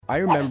I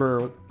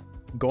remember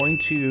going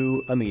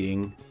to a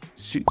meeting,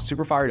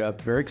 super fired up,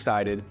 very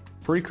excited,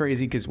 pretty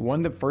crazy, because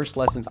one of the first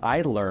lessons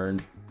I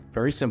learned,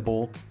 very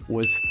simple,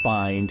 was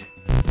find.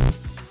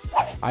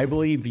 I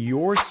believe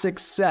your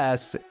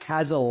success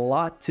has a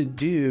lot to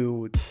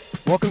do.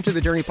 Welcome to the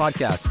Journey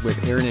Podcast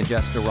with Aaron and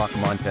Jessica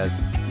Roccamontes,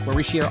 where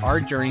we share our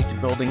journey to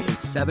building a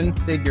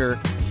 7-figure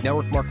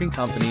network marketing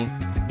company.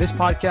 This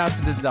podcast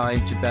is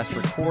designed to best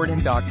record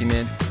and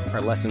document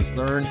our lessons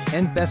learned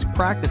and best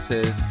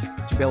practices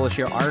to be able to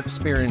share our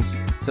experience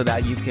so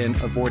that you can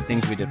avoid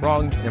things we did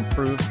wrong and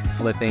improve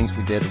on the things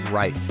we did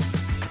right.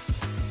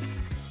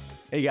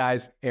 Hey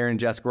guys, Aaron and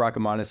Jessica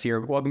Roccamontes here.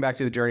 Welcome back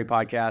to the Journey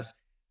Podcast.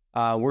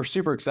 We're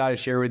super excited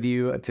to share with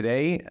you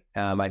today.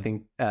 I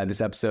think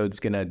this episode's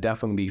going to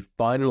definitely be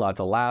fun, lots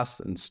of laughs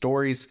and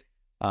stories.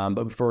 But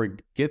before we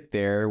get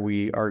there,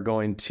 we are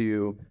going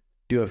to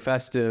do a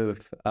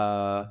festive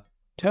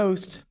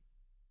toast.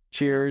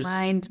 Cheers.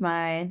 Mind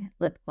my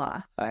lip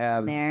gloss. I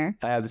have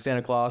the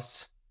Santa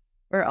Claus.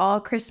 We're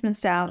all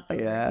Christmased out, but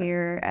Yeah. we're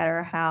here at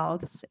our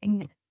house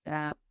and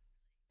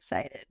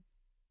excited.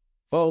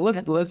 Well,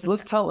 let's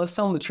tell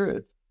them the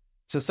truth.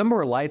 So some of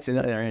our lights in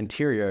our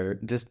interior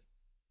just.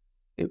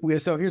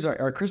 So here's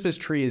our Christmas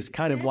tree is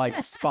kind of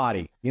like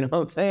spotty, you know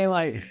what I'm saying?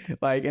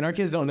 Like, and our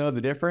kids don't know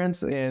the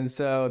difference, and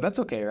so that's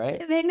okay,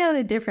 right? They know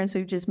the difference.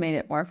 We've just made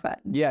it more fun.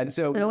 Yeah. And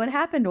so what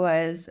happened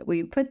was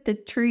we put the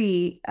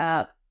tree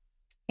up,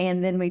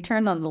 and then we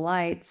turned on the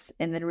lights,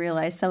 and then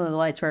realized some of the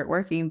lights weren't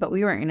working, but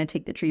we weren't going to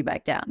take the tree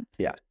back down.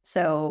 Yeah.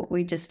 So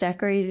we just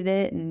decorated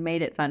it and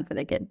made it fun for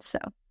the kids. So,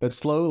 but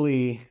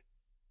slowly,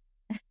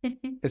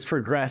 it's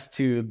progressed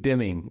to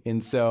dimming,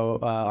 and so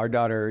our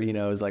daughter,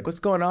 is like, "What's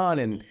going on?"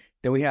 And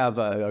then we have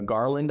a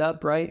garland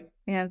up, right?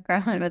 yeah,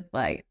 garland with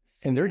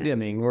lights, And they're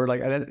dimming. We're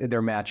like, they're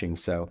matching.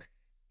 So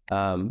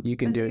you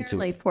can do it too.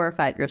 Like 4 or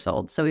 5 years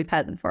old, so we've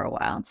had them for a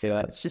while. So Yeah.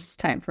 it's just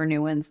time for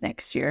new ones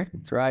next year.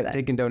 That's right. But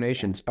Taking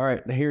donations. All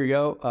right, here you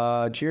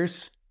go.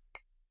 Cheers.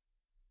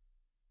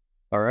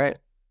 All right.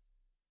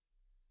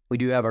 We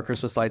do have our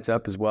Christmas lights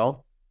up as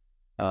well.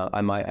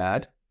 I might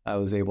add, I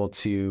was able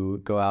to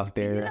go out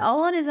he did there. it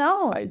all on his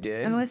own. I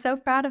did. I was so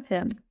proud of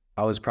him.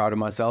 I was proud of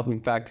myself.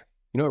 In fact,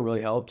 you know what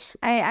really helps?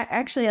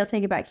 I'll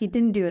take it back. He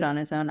didn't do it on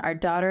his own. Our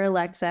daughter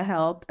Alexa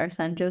helped. Our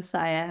son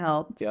Josiah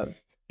helped. Yep.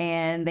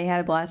 And they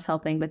had a blast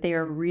helping, but they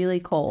were really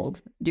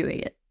cold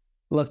doing it.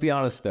 Let's be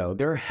honest though,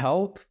 their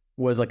help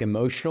was like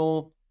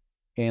emotional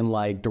and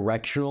like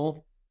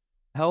directional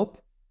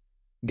help.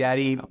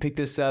 Daddy, pick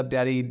this up.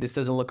 Daddy, this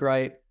doesn't look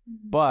right.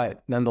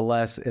 But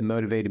nonetheless, it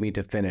motivated me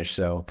to finish.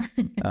 So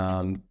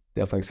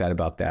definitely excited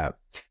about that.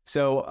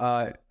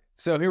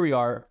 So here we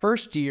are,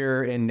 first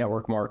year in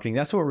network marketing.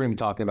 That's what we're going to be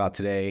talking about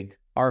today,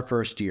 our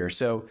first year.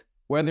 So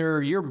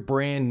whether you're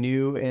brand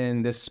new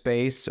in this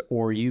space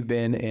or you've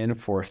been in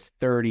for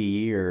 30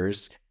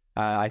 years,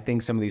 I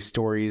think some of these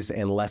stories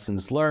and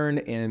lessons learned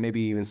and maybe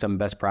even some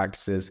best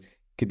practices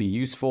could be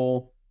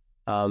useful.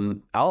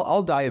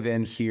 I'll dive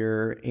in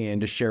here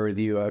and just share with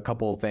you a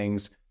couple of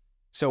things.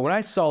 So when I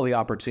saw the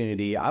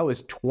opportunity, I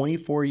was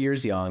 24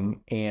 years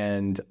young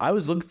and I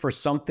was looking for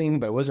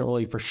something, but I wasn't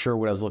really for sure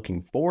what I was looking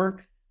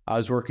for. I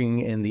was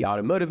working in the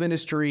automotive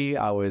industry.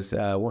 I was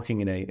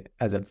working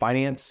as a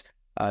finance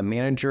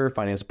manager,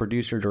 finance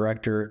producer,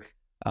 director.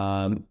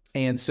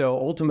 And so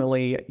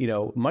ultimately,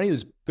 money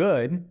was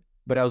good,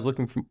 but I was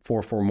looking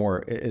for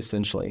more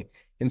essentially.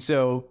 And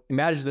so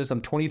imagine this,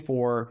 I'm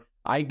 24.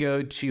 I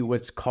go to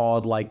what's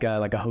called like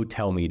a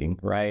hotel meeting,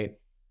 right?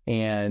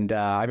 And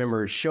I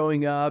remember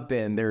showing up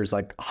and there's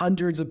like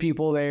hundreds of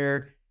people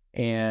there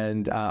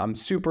and I'm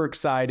super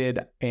excited.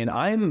 And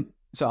I'm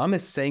a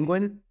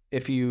sanguine,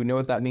 if you know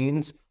what that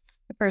means.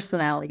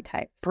 Personality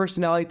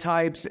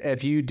types.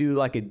 If you do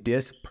like a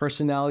disc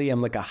personality,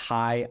 I'm like a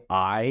high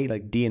I,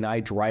 like D&I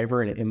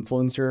driver and an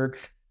influencer.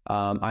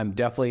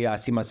 I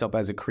see myself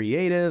as a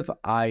creative.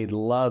 I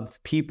love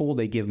people.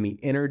 They give me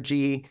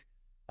energy.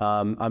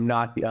 I'm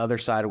not the other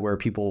side of where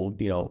people,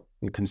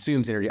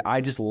 consumes energy. I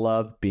just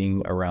love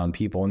being around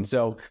people. And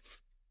so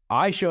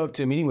I show up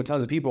to a meeting with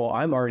tons of people.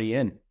 I'm already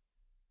in.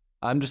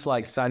 I'm just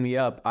like, sign me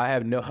up. I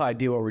have no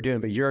idea what we're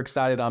doing, but you're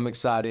excited. I'm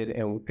excited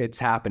and it's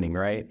happening.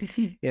 Right.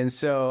 And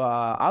so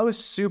I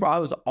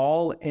was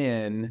all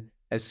in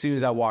as soon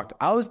as I walked.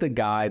 I was the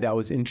guy that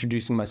was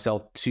introducing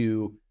myself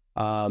to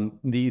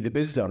the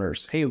business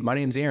owners. Hey, my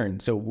name's Aaron.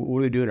 So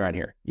what are we doing around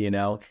here?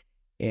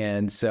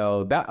 And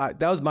so that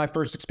was my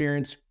first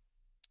experience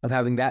of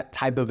having that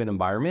type of an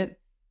environment.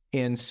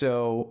 And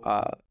so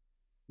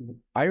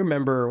I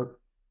remember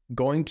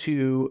going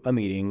to a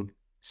meeting,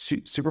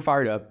 super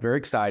fired up, very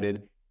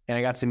excited, and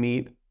I got to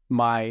meet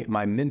my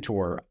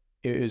mentor.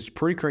 It was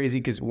pretty crazy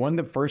because one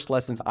of the first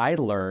lessons I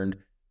learned,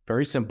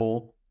 very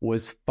simple,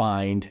 was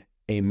find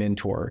a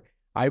mentor.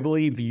 I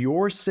believe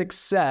your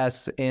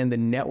success in the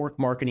network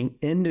marketing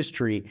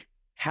industry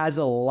has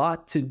a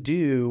lot to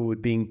do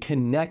with being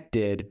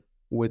connected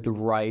with the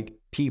right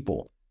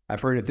people.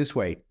 I've heard it this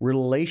way: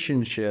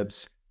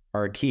 relationships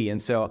are key. And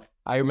so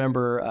I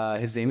remember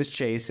his name is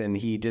Chase, and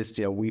he just,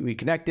 we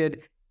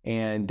connected,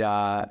 and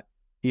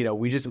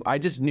I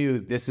just knew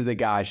this is the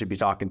guy I should be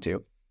talking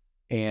to.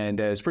 And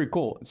it's pretty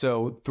cool.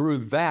 So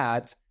through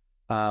that,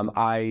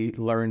 I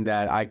learned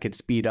that I could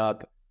speed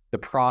up the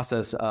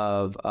process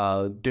of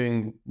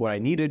doing what I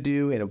need to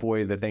do and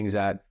avoid the things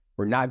that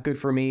were not good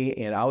for me.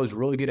 And I was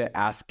really good at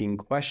asking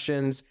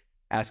questions,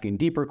 asking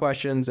deeper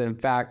questions. And in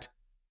fact,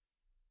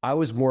 I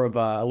was more of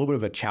a little bit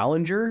of a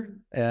challenger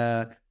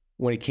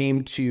when it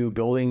came to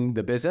building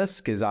the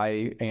business, because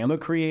I am a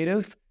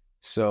creative.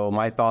 So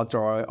my thoughts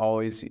are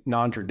always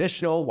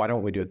non-traditional. Why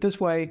don't we do it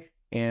this way?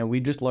 And we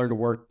just learned to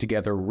work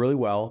together really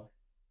well.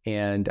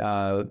 And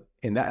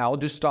that, I'll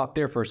just stop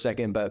there for a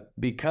second. But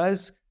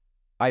because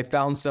I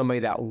found somebody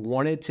that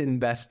wanted to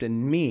invest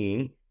in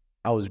me,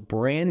 I was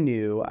brand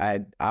new.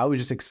 I was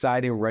just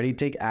excited and ready to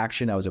take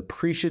action. I was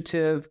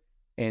appreciative,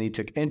 and he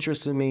took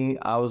interest in me.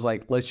 I was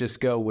like, let's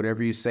just go.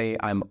 Whatever you say,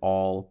 I'm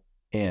all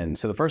in.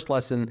 So the first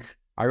lesson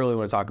I really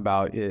want to talk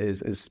about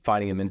is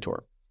finding a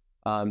mentor.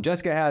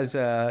 Jessica has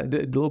a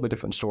little bit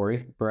different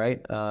story, right?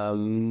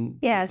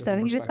 Yeah, so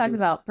he was talking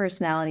about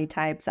personality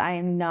types. I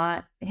am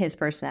not his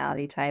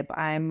personality type.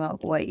 I'm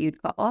what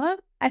you'd call,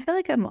 I feel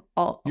like I'm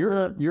all.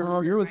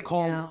 You're what's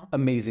called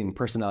amazing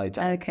personality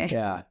type. Okay.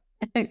 Yeah.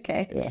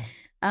 Okay. Yeah.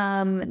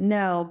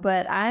 No,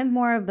 but I'm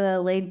more of the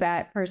laid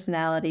back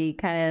personality,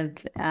 kind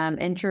of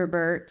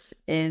introvert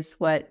is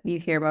what you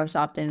hear most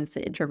often. It's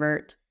the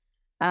introvert.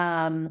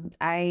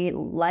 I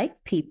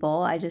like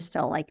people. I just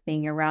don't like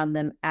being around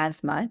them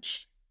as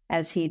much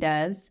as he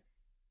does.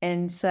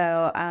 And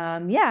so,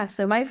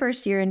 so my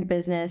first year in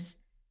business,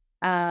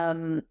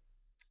 I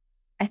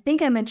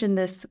think I mentioned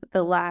this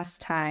the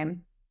last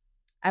time.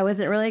 I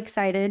wasn't really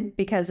excited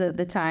because of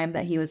the time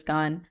that he was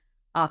gone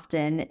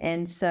often.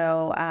 And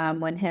so,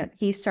 when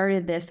he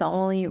started this, the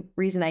only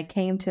reason I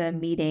came to a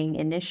meeting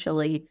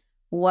initially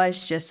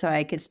was just so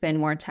I could spend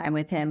more time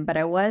with him. But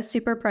I was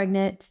super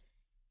pregnant.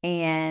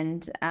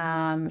 And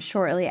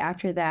shortly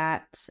after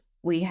that,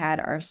 we had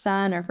our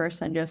first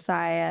son,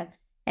 Josiah.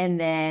 And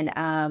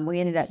then we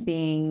ended up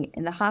being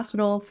in the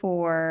hospital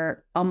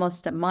for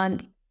almost a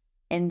month.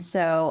 And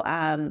so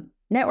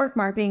network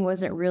marketing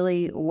wasn't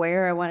really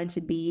where I wanted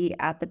to be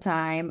at the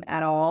time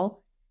at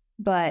all.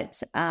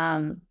 But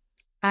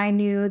I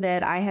knew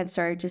that I had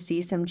started to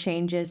see some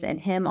changes in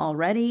him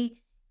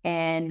already.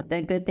 And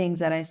the good things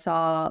that I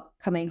saw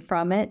coming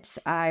from it,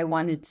 I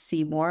wanted to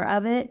see more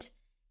of it.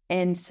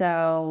 And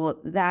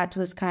so that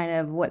was kind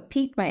of what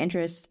piqued my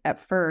interest at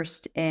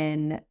first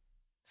in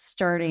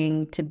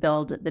starting to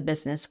build the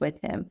business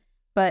with him.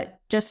 But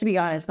just to be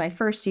honest, my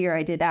first year,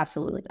 I did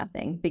absolutely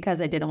nothing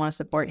because I didn't want to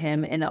support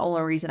him. And the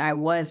only reason I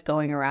was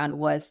going around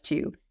was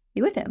to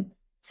be with him.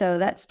 So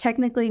that's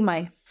technically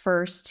my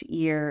first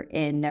year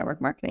in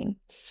network marketing.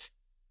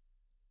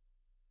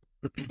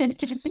 Hey,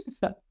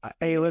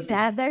 listen,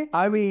 Dad there?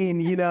 I mean,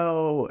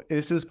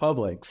 this is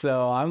public.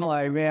 So I'm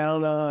like, man, I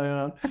don't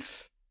know.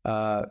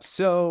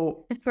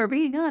 So for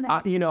being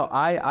honest,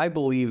 I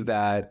believe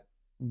that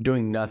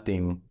doing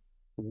nothing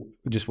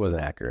just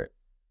wasn't accurate,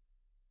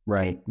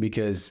 right?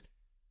 Because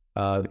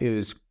it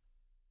was,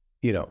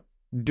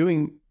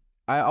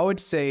 I would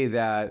say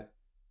that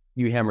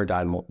you hammer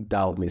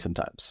dialed me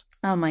sometimes.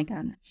 Oh my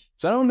gosh.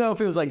 So I don't know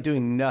if it was like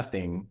doing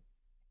nothing,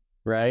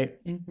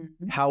 right?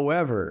 Mm-hmm.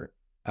 However,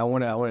 I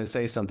want to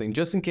say something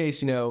just in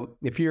case,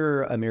 if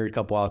you're a married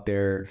couple out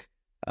there.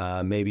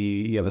 Maybe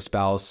you have a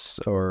spouse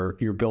or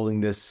you're building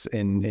this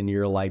and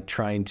you're like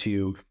trying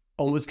to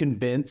almost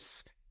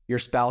convince your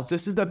spouse,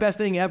 this is the best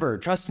thing ever.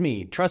 Trust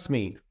me.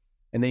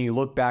 And then you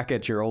look back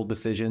at your old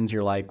decisions.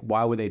 You're like,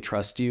 why would they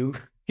trust you?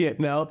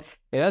 And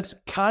that's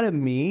kind of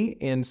me.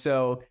 And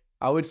so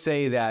I would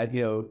say that,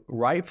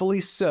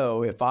 rightfully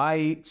so, if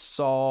I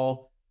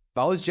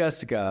was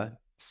Jessica,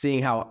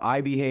 seeing how I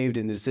behaved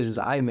and the decisions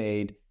I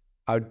made,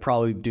 I would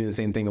probably do the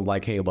same thing of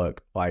like, hey,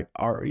 look, like,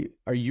 are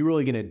you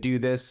really going to do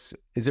this?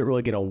 Is it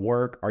really going to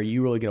work? Are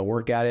you really going to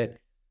work at it?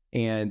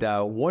 And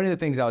one of the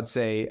things I would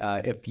say,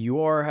 if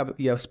you have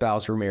a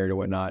spouse or married or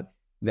whatnot,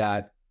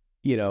 that,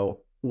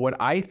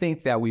 what I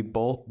think that we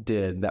both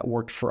did that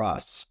worked for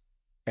us,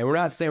 and we're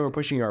not saying we're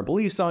pushing our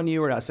beliefs on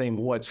you. We're not saying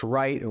what's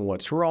right and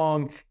what's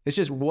wrong. It's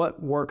just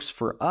what works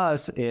for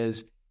us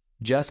is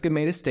Jessica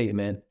made a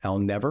statement I'll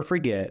never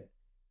forget.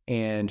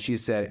 And she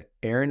said,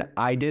 Aaron,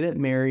 I didn't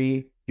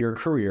marry your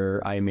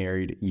career, I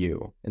married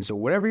you. And so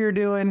whatever you're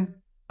doing,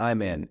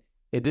 I'm in.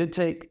 It did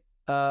take,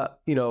 about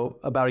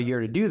a year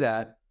to do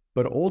that,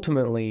 but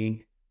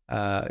ultimately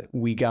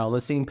we got on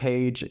the same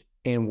page.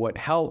 And what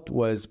helped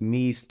was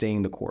me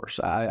staying the course,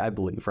 I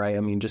believe, right?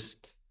 I mean, from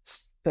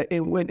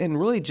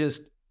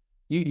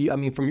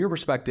your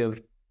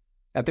perspective,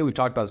 I think we've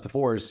talked about this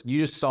before, is you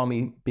just saw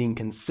me being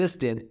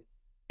consistent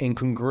and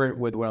congruent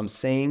with what I'm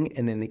saying.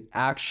 And then the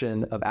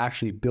action of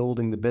actually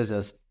building the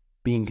business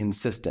being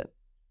consistent.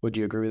 Would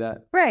you agree with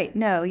that? Right.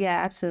 No,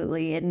 yeah,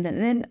 absolutely. And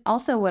then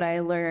also what I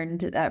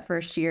learned that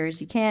first year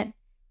is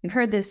you've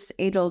heard this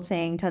age-old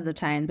saying tons of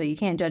times, but you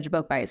can't judge a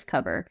book by its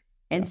cover.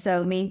 And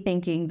so me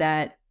thinking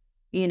that,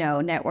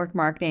 network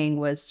marketing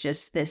was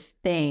just this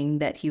thing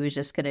that he was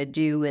just going to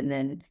do and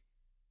then,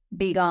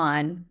 be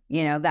gone,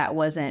 that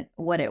wasn't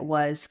what it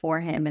was for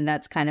him. And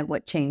that's kind of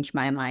what changed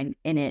my mind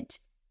in it.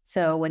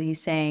 So what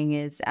he's saying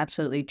is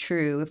absolutely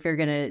true. If you're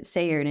going to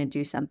say you're going to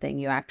do something,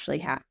 you actually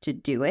have to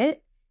do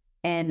it.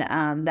 And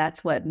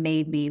that's what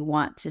made me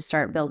want to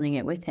start building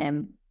it with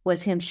him,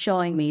 was him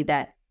showing me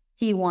that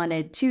he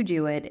wanted to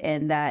do it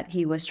and that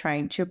he was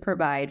trying to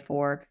provide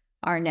for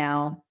our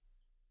now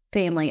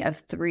family of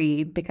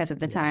 3 because of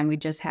the time we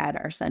just had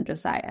our son,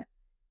 Josiah.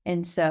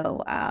 And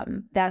so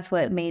that's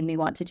what made me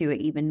want to do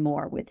it even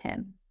more with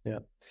him. Yeah.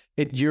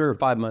 You're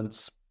 5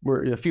 months,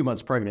 we're a few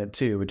months pregnant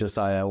too with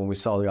Josiah when we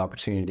saw the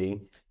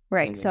opportunity.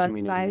 Right. So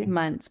it's 5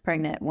 months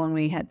pregnant when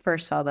we had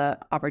first saw the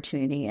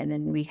opportunity, and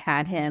then we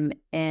had him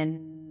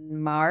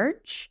in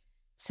March.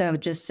 So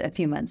just a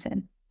few months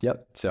in.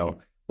 Yep. So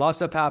a lot of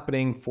stuff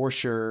happening for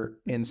sure.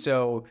 And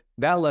so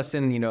that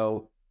lesson,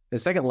 the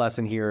second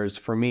lesson here is,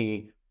 for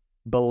me,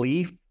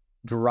 belief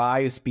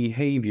drives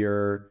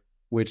behavior,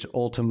 which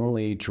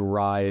ultimately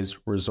drives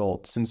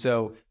results. And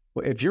so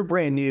if you're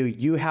brand new,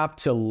 you have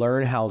to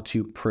learn how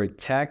to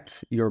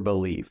protect your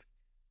belief.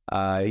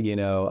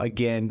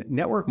 Again,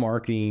 network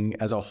marketing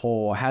as a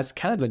whole has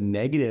kind of a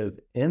negative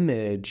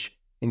image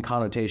and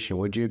connotation.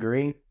 Would you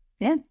agree?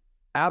 Yeah.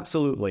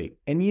 Absolutely.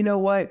 And you know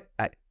what?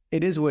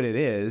 It is what it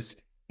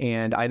is.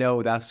 And I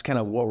know that's kind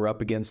of what we're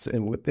up against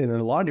in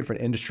a lot of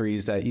different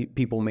industries that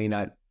people may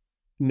not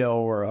know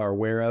or are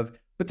aware of,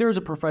 but there's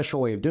a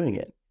professional way of doing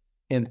it.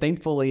 And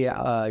thankfully,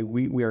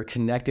 we are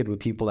connected with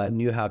people that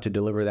knew how to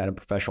deliver that in a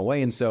professional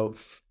way. And so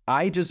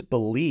I just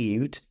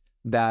believed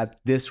that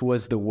this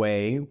was the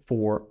way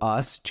for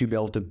us to be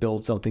able to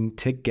build something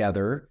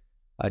together,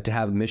 to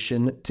have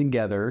mission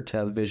together, to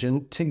have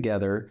vision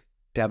together,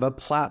 to have a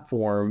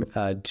platform,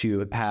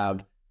 to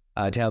have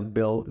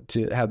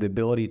the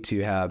ability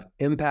to have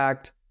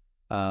impact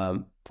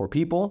for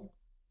people,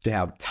 to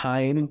have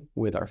time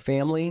with our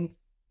family,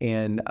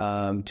 and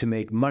to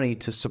make money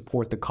to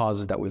support the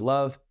causes that we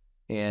love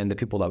and the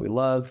people that we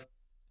love,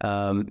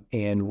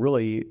 and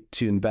really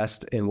to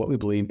invest in what we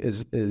believe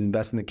is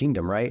invest in the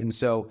kingdom, right? And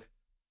so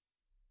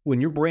when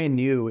you're brand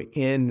new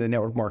in the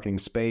network marketing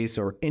space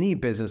or any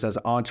business as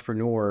an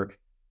entrepreneur,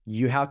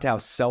 you have to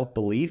have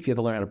self-belief. You have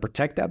to learn how to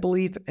protect that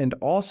belief. And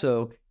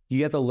also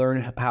you have to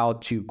learn how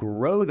to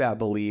grow that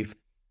belief,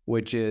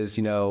 which is,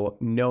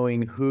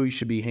 knowing who you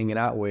should be hanging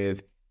out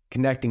with,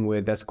 connecting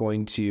with, that's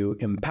going to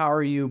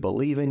empower you,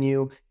 believe in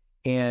you.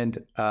 And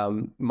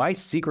my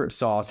secret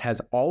sauce has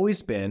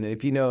always been,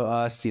 if you know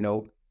us,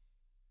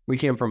 we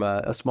came from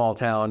a small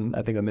town.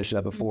 I think I mentioned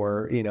that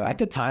before. At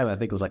the time, I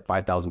think it was like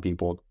 5,000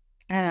 people.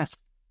 I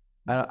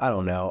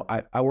don't know.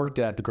 I worked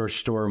at the grocery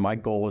store. My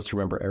goal was to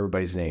remember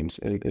everybody's names.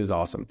 It was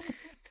awesome.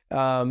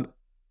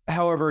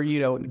 However,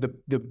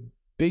 the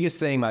biggest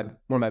thing, one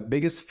of my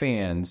biggest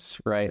fans,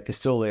 right? It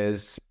still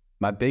is.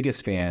 My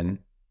biggest fan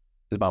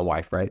is my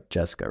wife, right?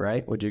 Jessica,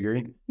 right? Would you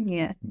agree?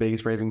 Yeah.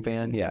 Biggest raving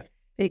fan? Yeah.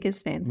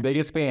 Biggest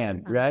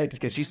fan, right?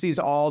 Because she sees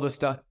all the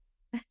stuff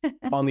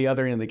on the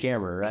other end of the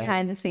camera, right?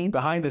 Behind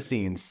the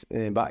scenes.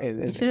 And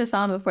you should have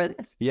saw him before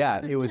this.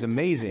 Yeah, it was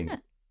amazing.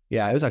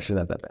 Yeah, it was actually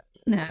not that bad.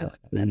 No,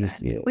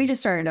 we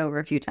just started over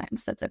a few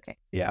times. That's okay.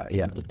 Yeah, we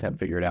have to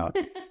figure it out.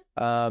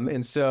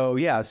 And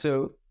so,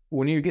 so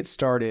when you get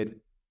started,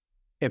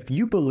 if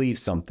you believe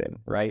something,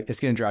 right, it's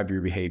going to drive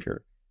your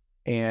behavior.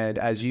 And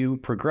as you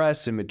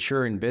progress and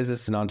mature in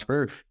business and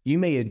entrepreneur, you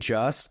may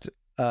adjust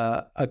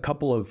a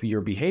couple of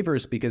your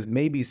behaviors, because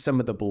maybe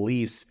some of the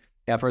beliefs,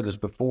 I've heard this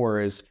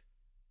before, I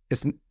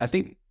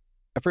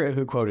forget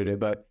who quoted it,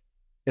 but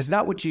it's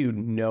not what you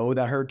know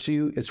that hurts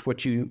you. It's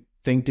what you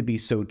think to be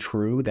so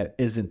true that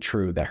isn't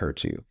true that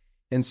hurts you.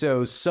 And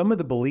so some of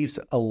the beliefs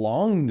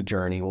along the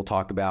journey we'll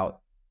talk about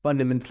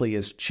fundamentally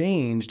has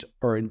changed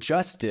or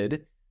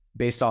adjusted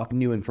based off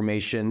new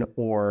information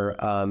or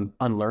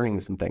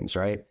unlearning some things,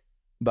 right?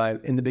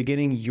 But in the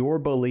beginning, your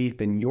belief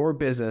in your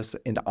business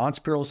and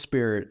entrepreneurial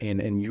spirit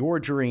and your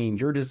dream,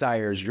 your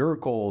desires, your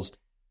goals,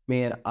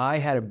 man, I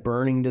had a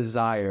burning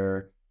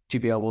desire to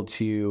be able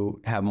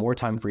to have more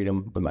time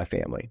freedom with my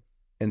family.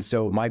 And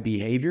so my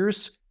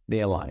behaviors,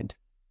 they aligned.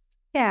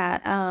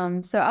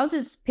 Yeah. So I'll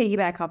just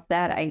piggyback off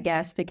that, I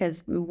guess,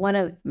 because one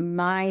of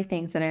my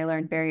things that I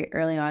learned very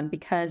early on,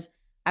 because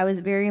I was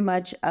very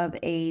much of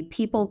a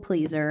people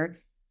pleaser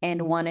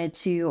and wanted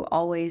to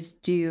always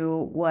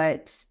do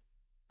what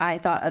I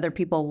thought other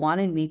people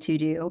wanted me to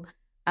do.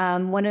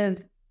 One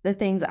of the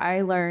things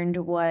I learned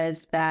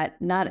was that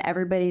not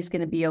everybody's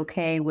going to be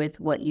okay with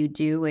what you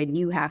do, and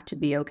you have to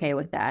be okay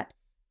with that.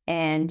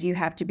 And you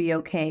have to be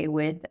okay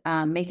with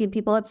making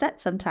people upset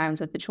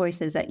sometimes with the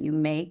choices that you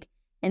make.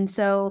 And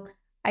so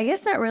I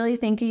guess not really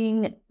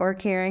thinking or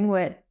caring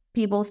what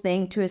people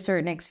think to a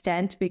certain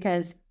extent,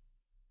 because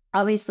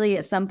obviously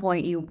at some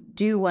point you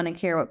do want to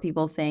care what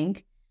people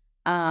think.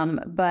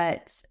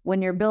 But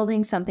when you're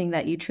building something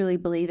that you truly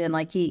believe in,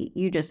 like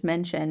you just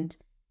mentioned,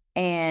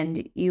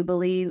 and you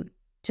believe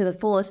to the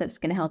fullest that it's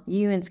going to help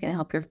you and it's going to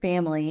help your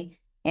family,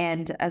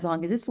 and as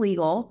long as it's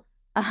legal,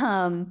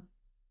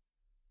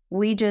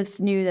 we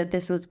just knew that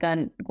this was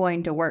going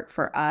to work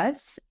for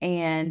us.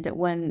 And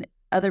when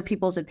other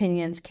people's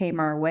opinions came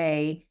our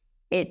way,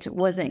 it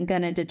wasn't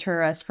going to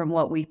deter us from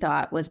what we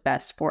thought was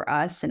best for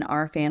us and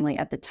our family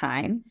at the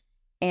time.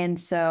 And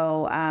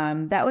so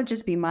that would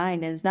just be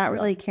mine, is not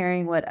really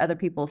caring what other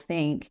people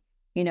think.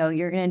 You know,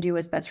 you're going to do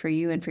what's best for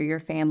you and for your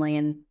family.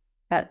 And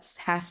that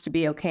has to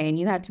be okay. And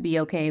you have to be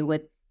okay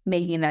with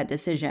making that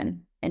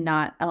decision and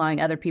not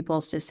allowing other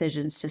people's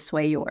decisions to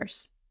sway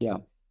yours. Yeah,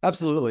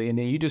 absolutely. And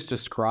then you just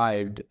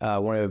described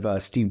one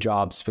of Steve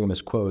Jobs'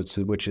 famous quotes,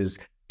 which is,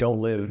 don't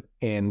live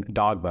in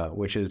dogma,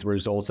 which is the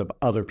results of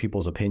other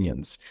people's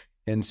opinions.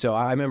 And so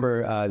I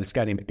remember this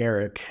guy named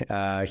Eric.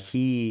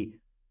 He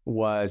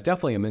was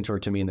definitely a mentor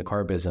to me in the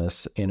car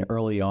business. And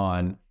early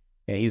on,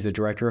 and he was a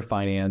director of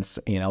finance,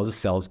 and I was a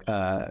sales.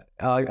 I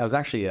was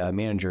actually a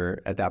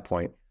manager at that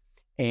point.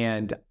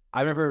 And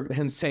I remember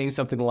him saying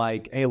something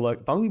like, "Hey,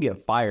 look, if I'm going to get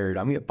fired,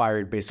 I'm going to get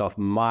fired based off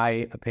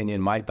my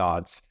opinion, my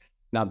thoughts,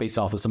 not based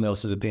off of someone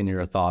else's opinion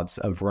or thoughts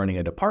of running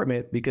a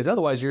department, because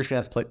otherwise you're just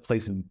going to have to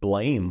place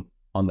blame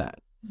on that."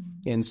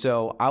 Mm-hmm. And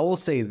so I will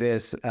say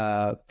this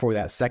for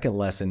that second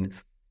lesson: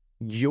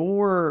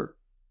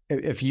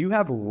 if you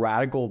have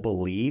radical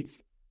belief,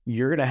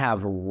 you're going to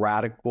have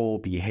radical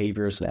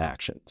behaviors and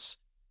actions.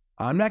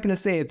 I'm not going to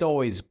say it's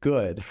always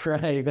good,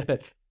 right?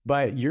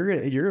 But you're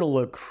gonna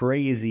look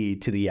crazy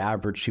to the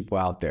average people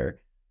out there.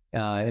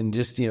 And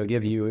just,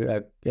 give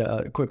you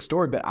a quick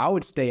story, but I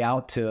would stay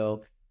out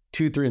till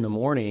 2-3 in the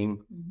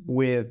morning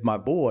with my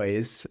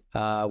boys,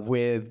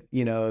 with,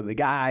 the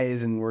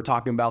guys, and we're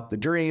talking about the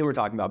dream, we're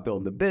talking about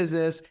building the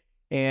business,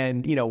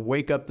 and,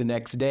 wake up the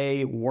next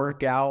day,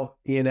 work out,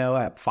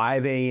 at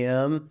 5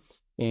 a.m.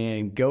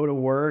 and go to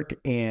work.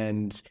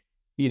 And,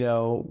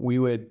 we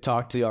would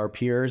talk to our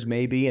peers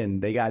maybe,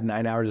 and they got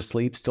 9 hours of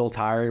sleep, still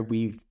tired.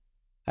 We've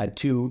had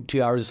two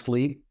hours of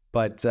sleep,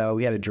 but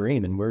we had a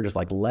dream, and we were just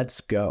like, let's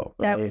go.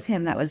 Right? That was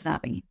him. That was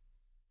not me.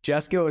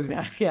 Jessica was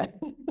not, yeah.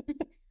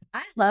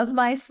 I love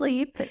my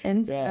sleep.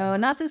 And so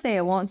not to say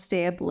I won't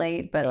stay up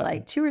late, but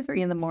like 2 or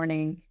 3 in the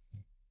morning,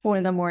 4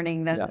 in the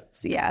morning,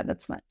 that's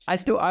much. I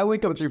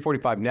wake up at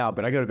 3:45 now,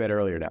 but I go to bed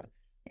earlier now.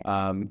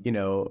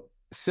 Yeah.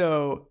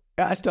 So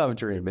I still have a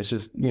dream. It's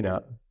just,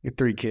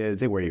 3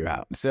 kids, they wear you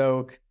out.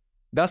 So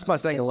that's my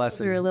second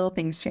lesson. Your little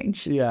things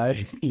change. Yeah,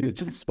 it's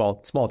just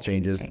small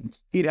changes.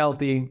 Eat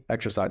healthy,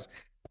 exercise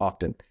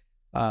often.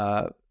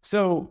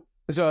 So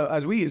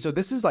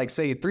this is like,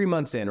 say, 3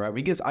 months in, right?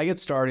 I get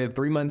started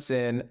 3 months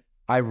in.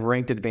 I've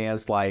ranked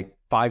advanced like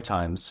 4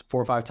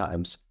 or 5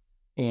 times.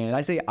 And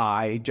I say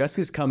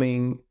Jessica's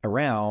coming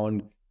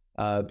around.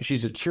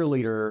 She's a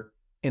cheerleader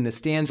in the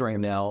stands right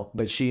now,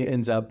 but she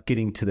ends up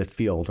getting to the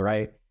field,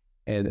 right?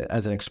 And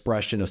as an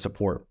expression of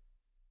support.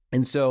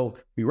 And so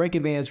we rank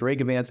advance,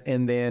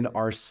 and then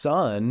our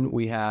son,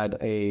 we had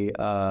a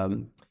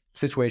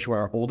situation where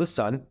our oldest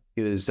son,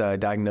 he was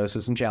diagnosed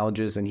with some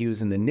challenges, and he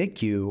was in the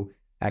NICU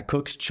at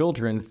Cook's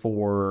Children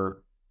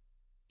for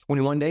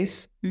 21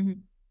 days. Mm-hmm.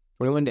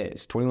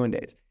 21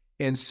 days.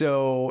 And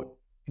so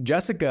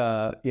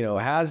Jessica,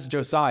 has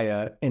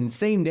Josiah, and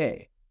same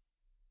day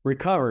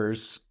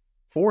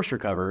Force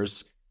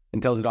recovers,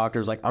 and tells the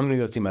doctors, like, I'm going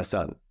to go see my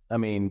son. I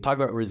mean, talk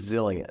about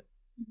resilient,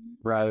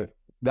 right?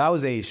 That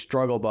was a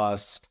struggle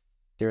bus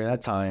during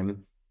that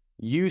time.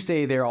 You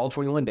stay there all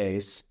 21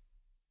 days.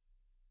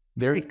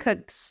 They're at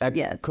Cook's,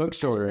 yes. Cook's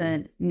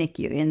Children. The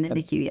NICU, in the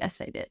NICU, yes,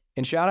 I did.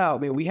 And shout out,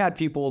 we had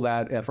people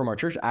that from our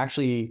church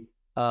actually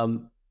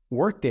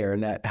worked there,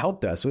 and that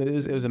helped us. So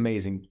it was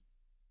amazing.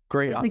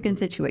 Great. It's a good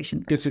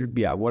situation.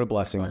 Yeah, what a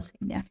blessing.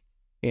 Yeah.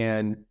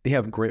 And they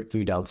have great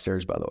food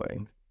downstairs, by the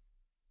way.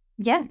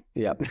 Yeah.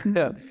 Yeah.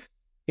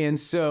 And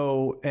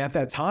so at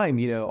that time,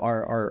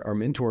 our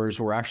mentors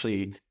were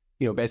actually,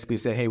 basically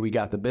said, hey, we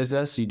got the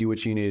business. You do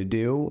what you need to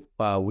do.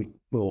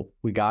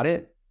 We got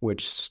it,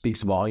 which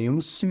speaks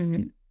volumes.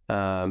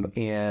 Mm-hmm.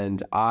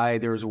 And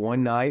there was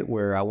one night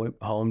where I went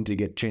home to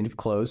get change of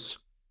clothes,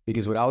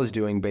 because what I was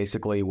doing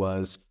basically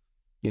was,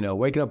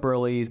 waking up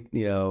early,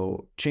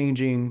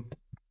 changing,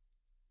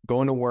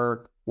 going to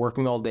work,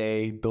 working all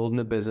day, building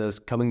a business,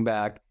 coming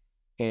back,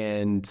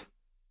 and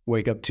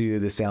wake up to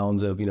the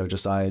sounds of,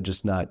 Josiah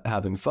just not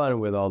having fun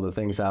with all the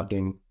things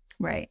happening.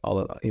 Right. All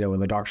the, when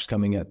the doctor's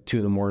coming at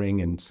 2 a.m.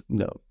 and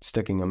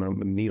sticking them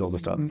with needles and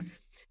stuff.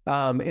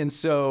 Mm-hmm. And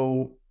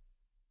so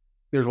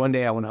there's one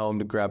day I went home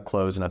to grab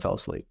clothes and I fell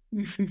asleep.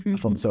 I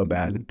felt so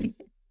bad.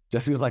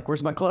 Jessica's like,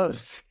 where's my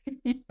clothes?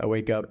 I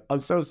wake up. I'm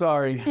so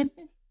sorry.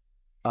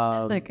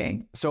 That's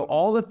okay. So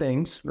all the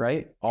things,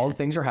 right? All the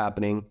things are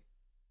happening.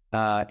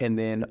 And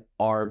then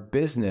our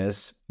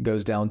business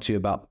goes down to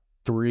about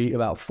 4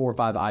 or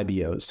 5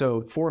 IBOs.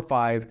 So 4 or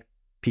 5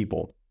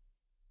 people.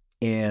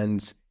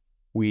 And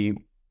we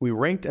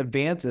ranked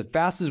advance. As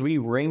fast as we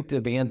ranked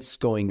advance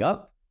going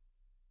up,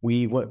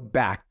 we went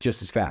back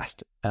just as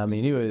fast. I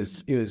mean,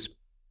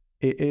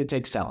 it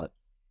takes talent.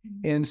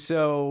 And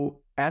so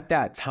at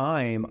that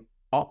time,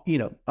 I'm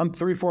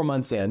 3-4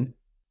 months in,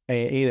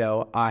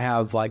 and, I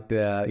have like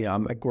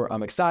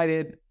I'm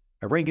excited.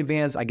 I rank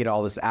advance. I get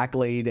all this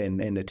accolade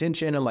and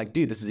attention. I'm like,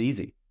 dude, this is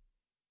easy.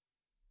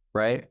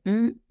 Right.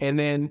 Mm-hmm. And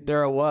then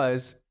there I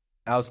was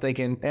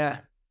thinking,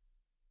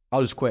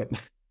 I'll just quit.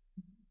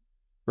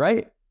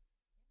 Right?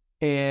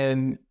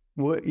 And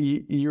what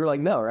you were like,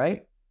 no,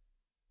 right?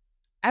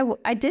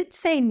 I did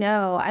say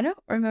no. I don't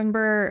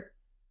remember.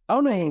 I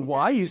don't know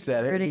why you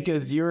said it,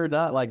 because you're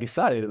not like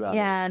excited about it.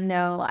 Yeah,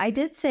 no, I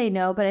did say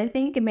no, but I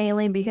think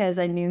mainly because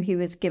I knew he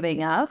was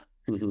giving up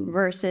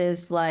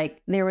versus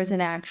like there was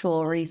an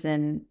actual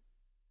reason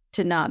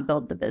to not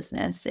build the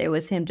business. It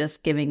was him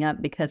just giving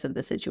up because of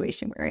the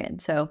situation we're in.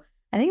 So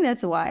I think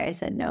that's why I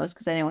said no, is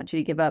because I didn't want you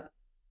to give up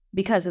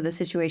because of the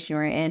situation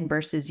we're in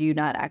versus you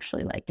not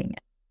actually liking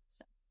it.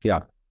 So.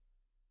 Yeah.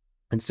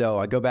 And so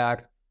I go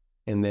back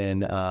and then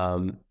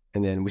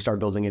we start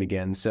building it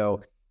again.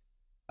 So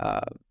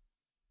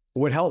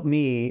what helped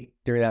me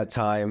during that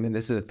time, and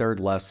this is the third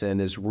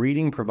lesson, is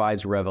reading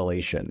provides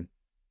revelation.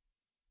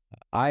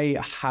 I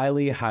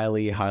highly,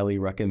 highly, highly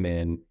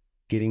recommend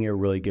getting a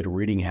really good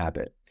reading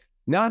habit.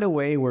 Not a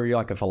way where you're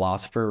like a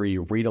philosopher where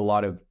you read a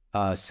lot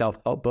of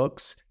self-help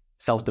books,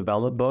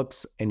 self-development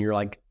books, and you're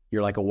like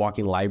a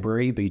walking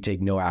library, but you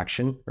take no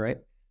action, right?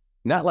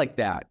 Not like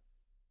that.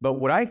 But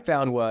what I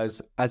found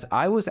was, as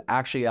I was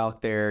actually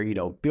out there,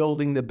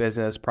 building the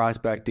business,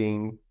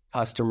 prospecting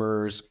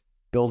customers,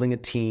 building a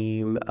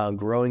team,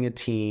 growing a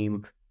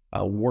team,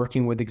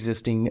 working with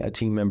existing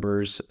team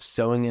members,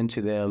 sewing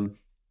into them.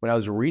 When I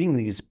was reading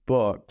these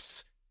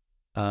books,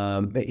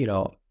 Magic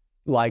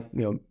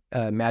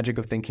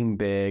of Thinking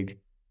Big,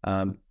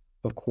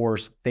 of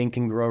course, Think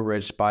and Grow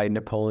Rich by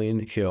Napoleon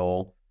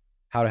Hill,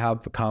 how to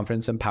have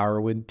confidence and power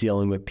with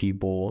dealing with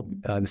people,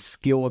 the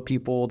skill of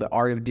people, the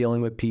art of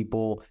dealing with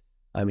people.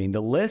 I mean,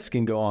 the list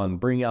can go on,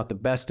 bringing out the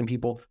best in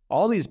people.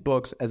 All these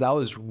books, as I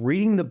was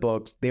reading the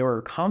books, they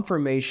were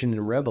confirmation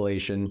and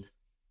revelation,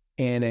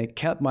 and it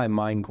kept my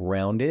mind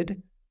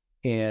grounded.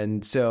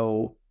 And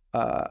so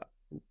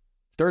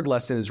third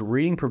lesson is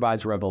reading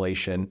provides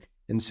revelation.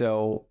 And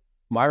so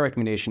my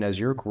recommendation as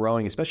you're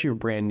growing, especially if you're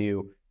brand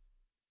new,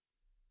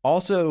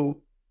 also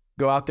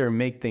go out there and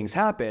make things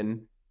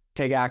happen,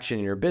 take action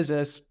in your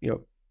business,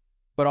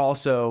 but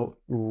also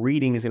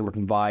reading is going to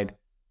provide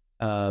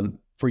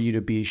for you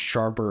to be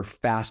sharper,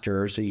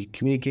 faster, so you can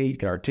communicate, you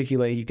can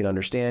articulate, you can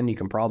understand, you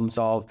can problem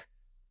solve,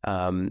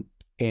 and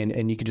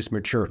you can just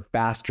mature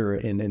faster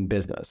in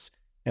business.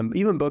 And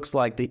even books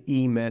like The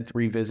E-Myth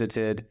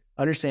Revisited,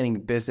 understanding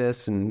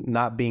business and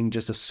not being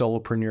just a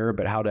solopreneur,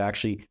 but how to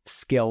actually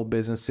scale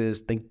businesses,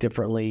 think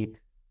differently,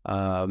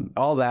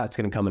 all that's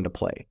going to come into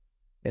play.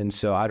 And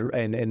so I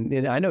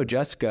know,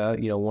 Jessica,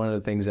 one of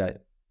the things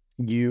that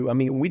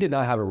we did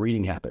not have a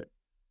reading habit,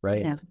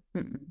 right? Yeah.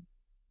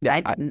 Yeah,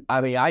 I didn't.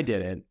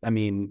 I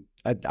didn't.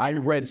 I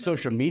read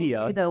social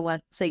media. Though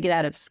once they get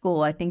out of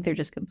school, I think they're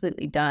just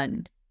completely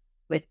done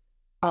with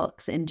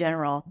books in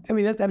general.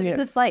 There's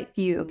a slight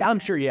few. I'm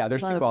sure, yeah,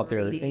 there's people out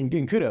there,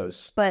 and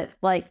kudos. But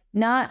like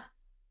not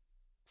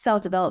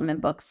self-development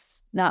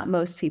books, not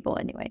most people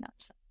anyway. Not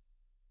so.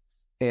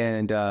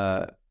 And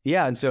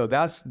yeah, and so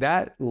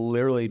that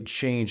literally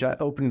changed. I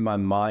opened my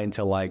mind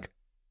to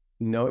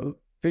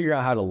figure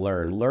out how to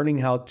learn. Learning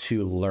how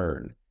to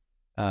learn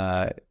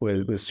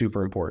was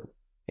super important.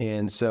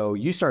 And so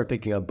you started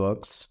picking up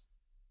books,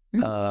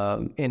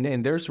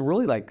 and there's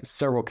really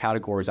several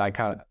categories.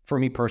 For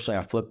me personally,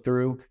 I flip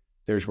through.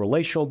 There's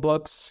relational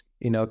books,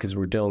 because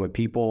we're dealing with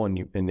people,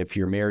 and if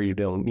you're married,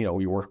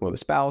 you're working with a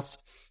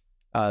spouse.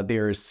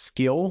 There's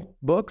skill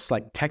books,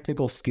 like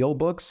technical skill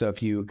books. So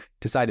if you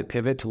decide to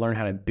pivot to learn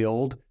how to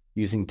build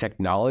using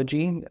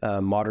technology,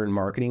 modern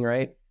marketing,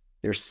 right?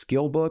 There's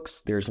skill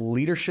books. There's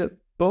leadership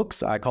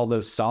books. I call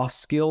those soft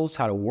skills,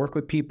 how to work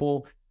with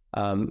people,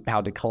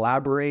 how to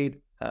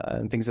collaborate,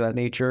 and things of that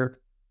nature.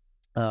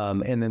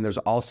 And then there's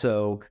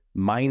also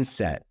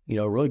mindset.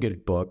 A really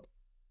good book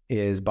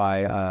is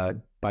by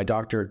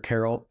Dr.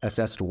 Carol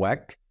S.S.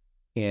 Dweck,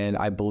 and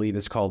I believe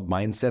it's called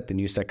Mindset, the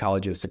New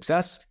Psychology of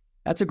Success.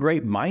 That's a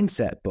great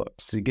mindset book.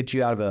 So it gets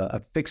you out of a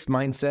fixed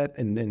mindset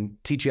and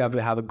teach you how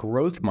to have a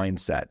growth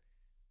mindset.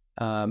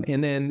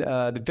 And then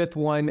the fifth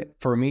one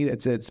for me,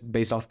 it's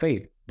based off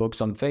faith,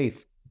 books on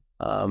faith,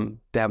 to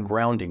have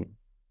grounding.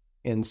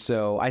 And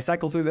so I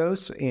cycle through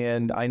those,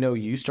 and I know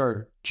you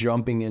start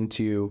jumping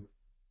into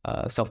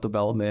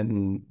self-development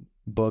and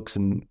books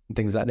and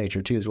things of that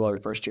nature too, as well, your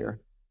first year.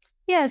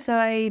 Yeah, so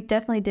I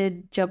definitely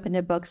did jump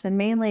into books, and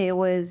mainly it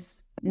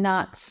was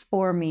not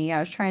for me. I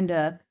was trying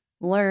to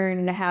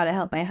learn how to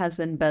help my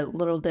husband, but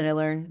little did I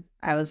learn,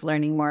 I was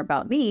learning more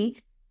about me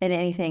than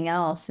anything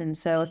else. And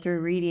so through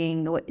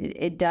reading, what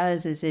it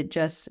does is it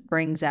just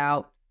brings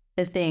out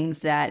the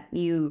things that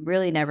you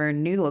really never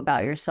knew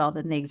about yourself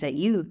and things that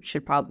you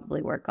should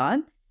probably work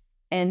on.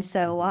 And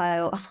so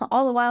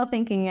all the while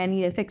thinking I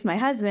need to fix my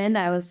husband,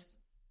 I was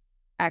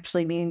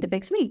actually meaning to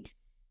fix me.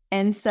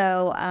 And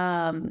so,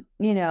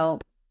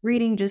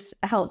 reading just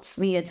helped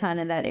me a ton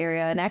in that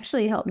area, and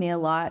actually helped me a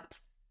lot.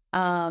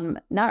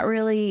 Not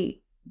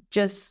really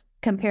just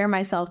compare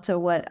myself to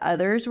what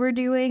others were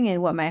doing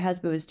and what my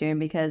husband was doing,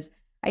 because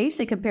I used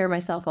to compare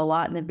myself a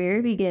lot in the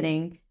very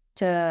beginning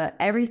to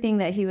everything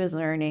that he was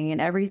learning and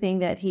everything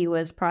that he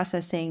was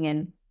processing,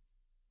 and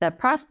the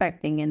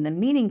prospecting and the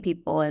meeting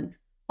people and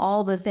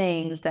all the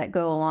things that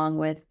go along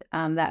with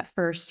that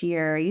first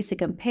year. I used to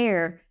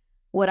compare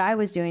what I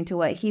was doing to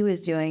what he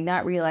was doing,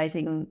 not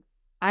realizing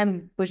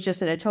I was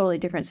just in a totally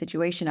different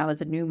situation. I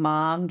was a new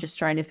mom, just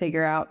trying to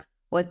figure out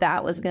what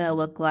that was going to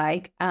look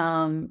like.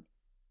 Our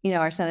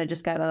son had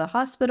just got out of the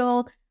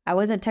hospital. I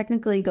wasn't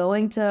technically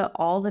going to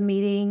all the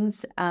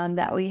meetings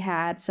that we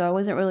had, so I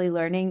wasn't really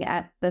learning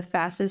at the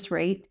fastest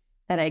rate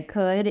that I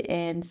could.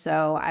 And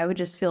so I would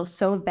just feel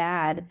so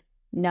bad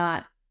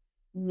not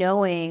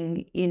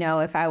knowing,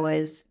 if I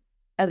was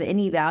of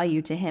any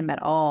value to him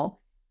at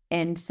all.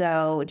 And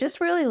so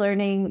just really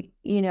learning,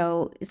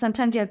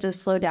 sometimes you have to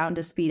slow down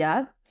to speed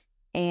up,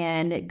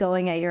 and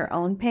going at your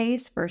own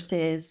pace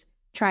versus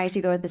trying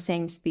to go at the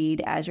same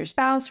speed as your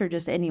spouse or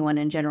just anyone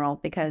in general,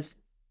 because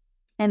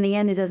in the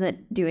end, it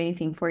doesn't do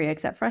anything for you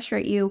except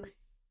frustrate you.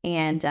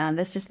 And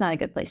that's just not a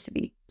good place to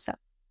be. So,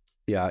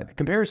 yeah,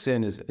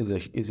 comparison is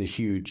a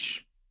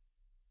huge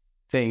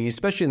thing,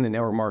 especially in the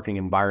network marketing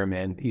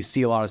environment. You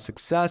see a lot of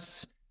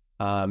success.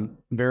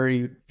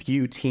 Very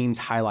few teams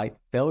highlight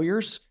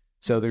failures.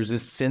 So there's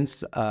this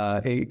sense,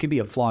 it could be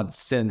a flawed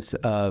sense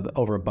of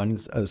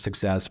overabundance of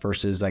success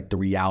versus like the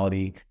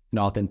reality and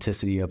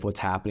authenticity of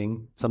what's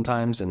happening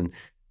sometimes. And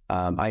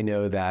I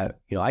know that,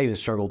 I even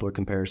struggled with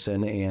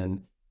comparison,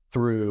 and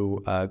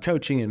through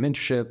coaching and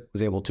mentorship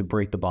was able to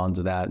break the bonds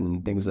of that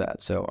and things like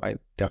that. So I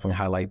definitely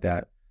highlight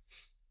that.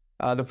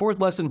 The fourth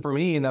lesson for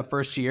me in that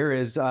first year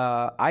is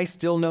I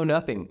still know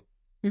nothing.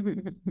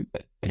 Too,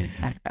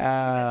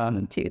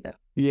 though.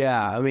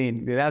 Yeah, I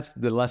mean, that's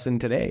the lesson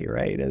today,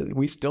 right?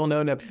 We still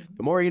know nothing.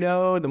 The more you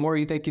know, the more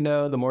you think you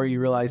know, the more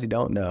you realize you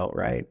don't know,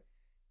 right?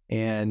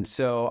 And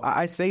so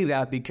I say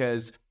that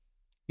because,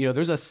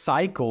 there's a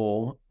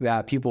cycle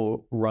that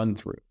people run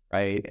through,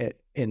 right?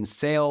 In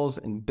sales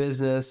and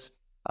business,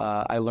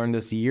 I learned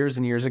this years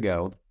and years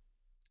ago,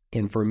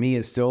 and for me,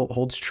 it still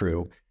holds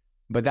true.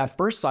 But that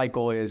first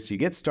cycle is you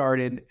get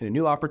started in a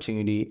new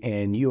opportunity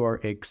and you are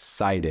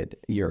excited.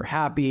 You're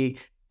happy.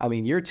 I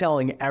mean, you're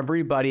telling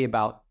everybody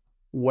about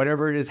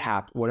whatever it is,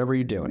 whatever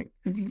you're doing.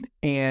 Mm-hmm.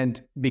 And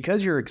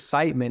because your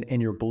excitement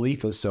and your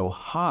belief is so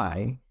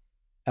high,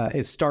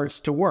 it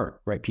starts to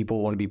work, right? People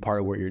want to be part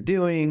of what you're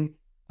doing.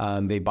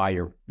 They buy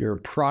your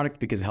product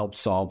because it helps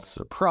solve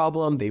a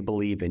problem. They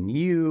believe in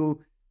you.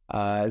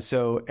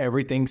 So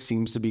everything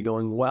seems to be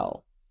going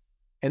well.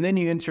 And then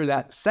you enter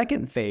that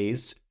second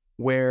phase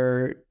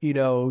where,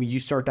 you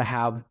start to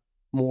have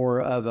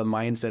more of a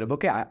mindset of,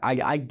 okay,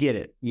 I get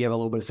it. You have a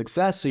little bit of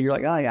success. So you're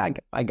like, oh,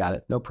 I got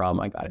it. No problem.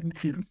 I got it.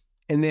 Mm-hmm.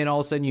 And then all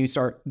of a sudden you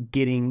start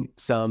getting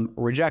some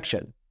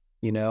rejection,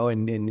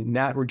 and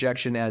not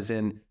rejection as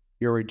in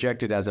you're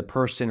rejected as a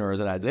person or as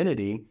an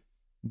identity,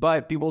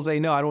 but people say,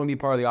 no, I don't want to be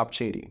part of the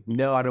opportunity.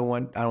 No, I don't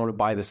want to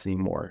buy this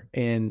anymore.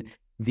 And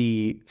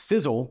the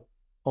sizzle,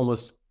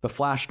 almost the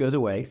flash goes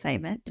away.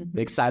 Excitement. Mm-hmm.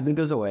 The excitement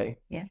goes away.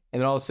 Yeah.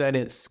 And then all of a sudden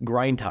it's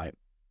grind time.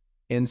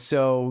 And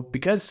so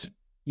because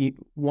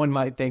one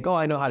might think, oh,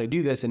 I know how to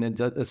do this, and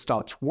it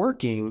stops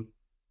working,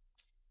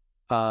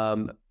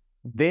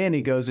 then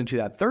it goes into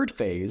that third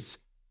phase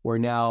where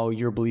now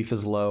your belief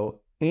is low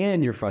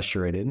and you're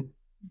frustrated,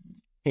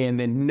 and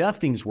then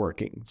nothing's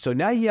working. So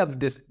now you have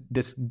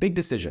this big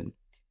decision.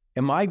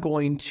 Am I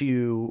going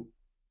to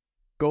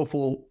go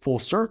full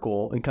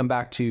circle and come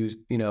back to,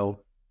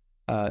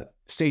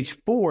 stage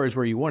 4 is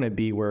where you want to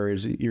be,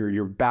 whereas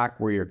you're back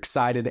where you're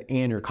excited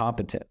and you're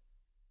competent,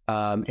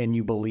 and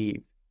you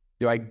believe.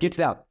 Do I get to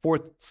that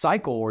fourth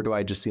cycle, or do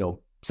I just,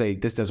 say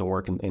this doesn't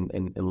work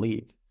and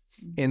leave?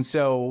 And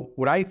so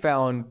what I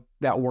found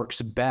that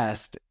works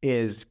best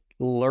is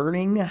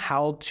learning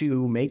how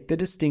to make the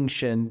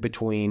distinction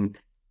between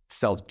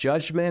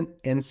self-judgment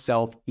and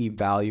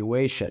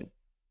self-evaluation.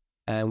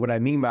 And what I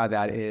mean by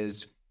that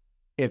is,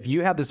 if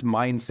you have this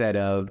mindset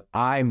of,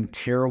 I'm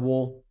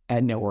terrible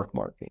at network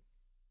marketing,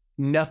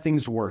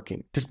 nothing's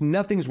working, just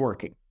nothing's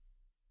working.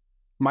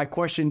 My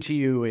question to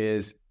you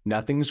is,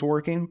 nothing's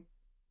working,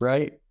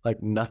 right?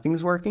 Like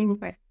nothing's working.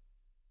 Right.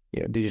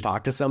 Did you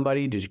talk to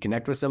somebody? Did you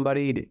connect with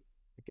somebody?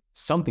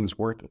 Something's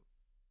working.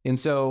 And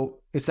so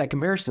it's that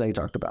comparison that you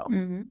talked about,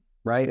 mm-hmm.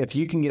 right? If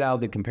you can get out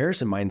of the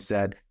comparison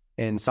mindset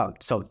and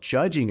stop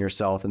self-judging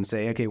yourself and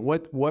say, okay,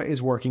 what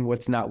is working?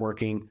 What's not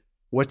working?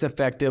 What's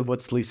effective?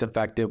 What's least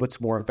effective? What's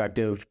more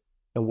effective?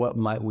 And what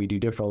might we do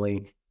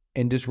differently?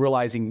 And just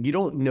realizing you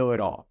don't know it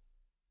all.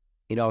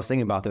 I was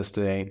thinking about this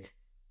today.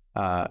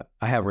 I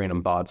have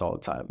random thoughts all the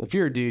time. If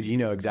you're a dude, you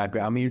know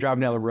exactly. I mean, you're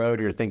driving down the road,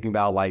 you're thinking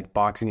about like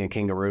boxing a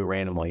kangaroo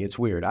randomly. It's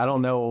weird. I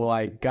don't know.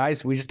 Like,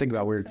 guys, we just think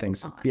about weird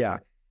things. Fun. Yeah.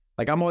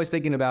 Like, I'm always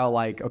thinking about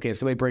like, okay, if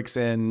somebody breaks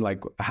in,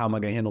 like, how am I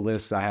going to handle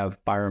this? I have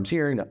firearms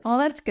here. No. Well,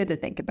 that's good to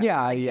think about.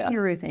 Yeah. Like, yeah.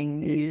 Kangaroo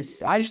thing.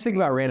 I just think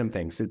about random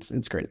things.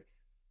 It's great.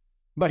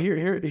 But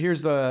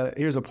here's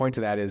the point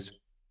to that is,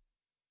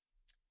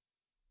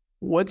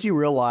 once you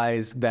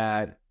realize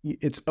that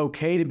it's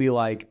okay to be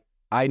like,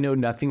 I know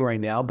nothing right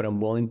now, but I'm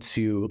willing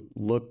to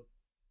look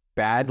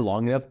bad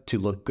long enough to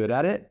look good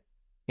at it.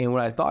 And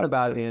what I thought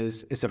about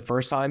is, it's the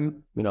first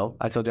time,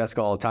 I tell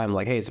Jessica all the time,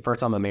 like, hey, it's the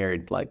first time I'm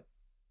married. Like,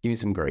 give me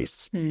some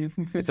grace.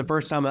 It's the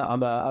first time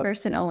I'm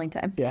first and only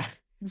time. Yeah.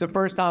 It's the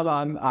first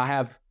time I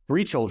have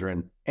 3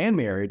 children and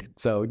married.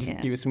 So just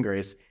give me some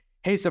grace.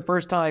 Hey, it's the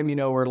first time,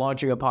 we're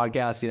launching a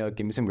podcast,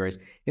 give me some grace.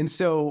 And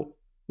so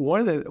one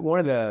of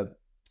the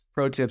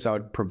pro tips I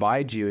would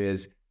provide you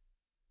is,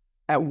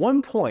 at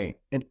one point,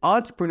 an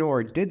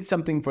entrepreneur did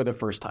something for the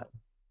first time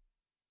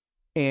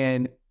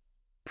and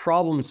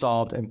problem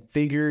solved and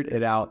figured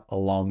it out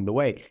along the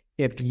way.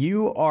 If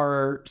you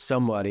are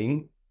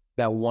somebody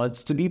that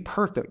wants to be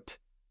perfect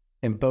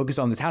and focus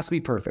on this has to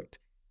be perfect,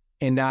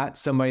 and not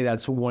somebody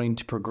that's wanting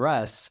to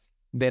progress,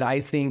 then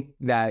I think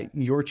that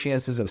your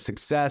chances of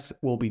success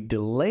will be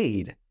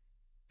delayed,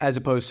 as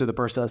opposed to the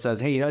person that says,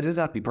 hey, it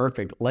doesn't have to be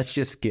perfect. Let's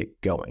just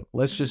get going.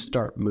 Let's just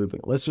start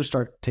moving. Let's just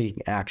start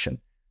taking action.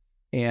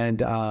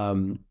 And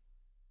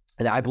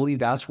I believe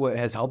that's what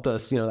has helped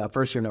us, that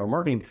first year in network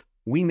marketing.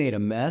 We made a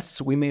mess.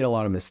 We made a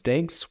lot of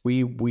mistakes.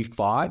 We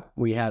fought.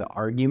 We had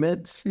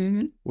arguments.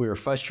 We were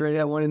frustrated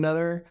at one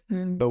another,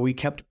 but we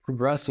kept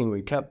progressing.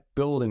 We kept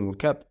building. We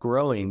kept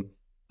growing.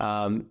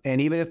 And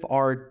even if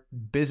our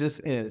business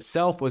in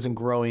itself wasn't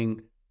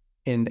growing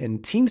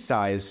in team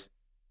size,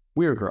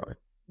 we were growing.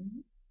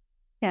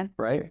 Yeah.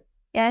 Right?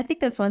 Yeah, I think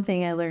that's one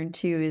thing I learned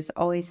too, is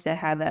always to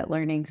have that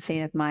learning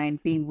state of mind,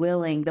 the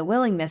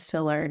willingness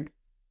to learn,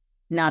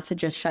 not to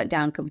just shut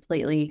down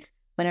completely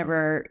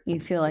whenever you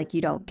feel like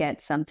you don't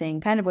get something.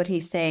 Kind of what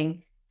he's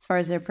saying as far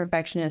as their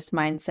perfectionist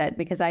mindset,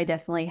 because I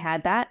definitely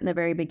had that in the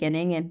very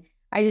beginning, and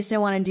I just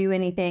didn't want to do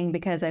anything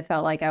because I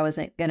felt like I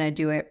wasn't going to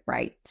do it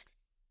right.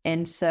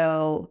 And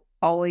so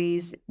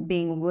always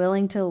being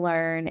willing to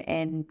learn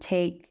and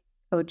take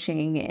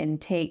coaching,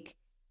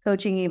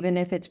 even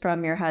if it's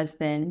from your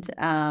husband.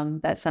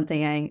 That's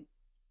something I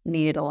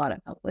needed a lot of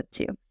help with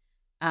too.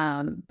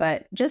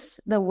 But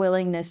just the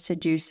willingness to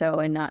do so,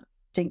 and not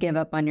to give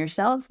up on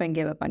yourself and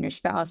give up on your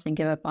spouse and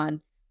give up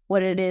on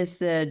what it is,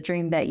 the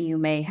dream that you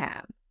may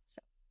have.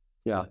 So.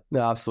 Yeah,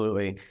 no,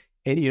 absolutely.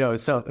 And,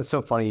 it's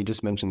so funny you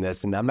just mentioned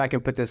this, and I'm not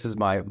going to put this as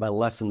my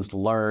lessons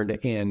learned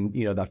in,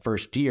 that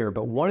first year,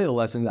 but one of the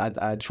lessons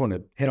I just want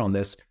to hit on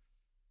this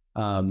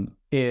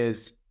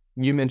is,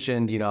 you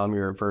mentioned, I'm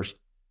your first,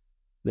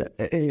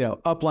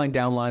 upline,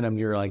 downline, I'm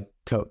your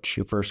coach,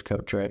 your first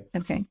coach, right?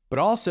 Okay. But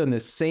also in the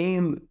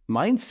same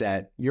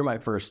mindset, you're my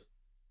first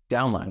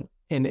downline.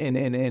 And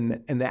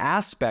the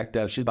aspect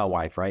of, she's my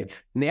wife, right?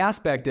 And the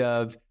aspect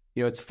of,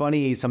 it's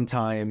funny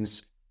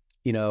sometimes,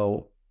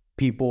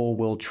 people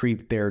will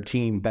treat their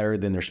team better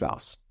than their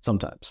spouse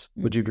sometimes.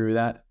 Would you agree with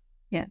that?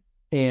 Yeah.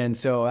 And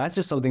so that's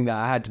just something that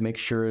I had to make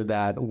sure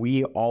that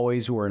we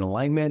always were in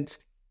alignment,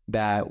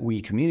 that we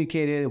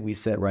communicated, we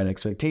set right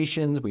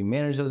expectations, we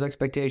managed those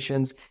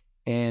expectations,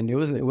 and it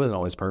wasn't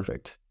always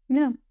perfect.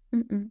 No.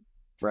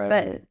 Right.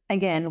 But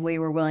again, we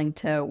were willing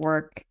to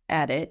work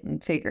at it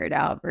and figure it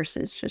out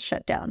versus just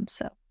shut down.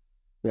 So.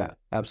 Yeah,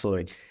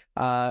 absolutely.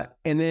 And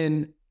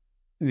then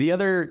the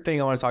other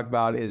thing I want to talk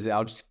about is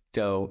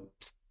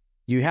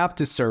you have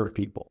to serve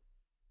people.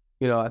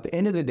 At the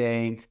end of the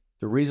day,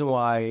 the reason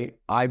why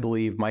I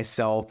believe,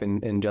 myself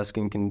and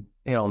Justin can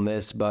hit on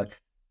this, but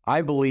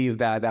I believe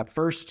that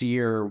first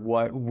year,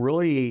 what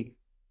really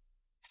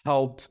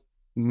helped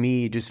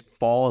me just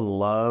fall in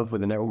love with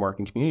the network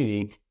marketing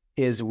community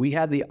is we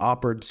had the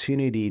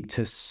opportunity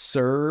to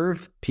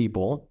serve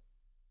people,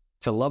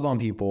 to love on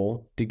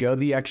people, to go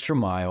the extra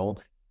mile.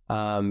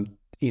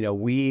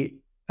 We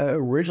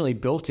originally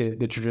built it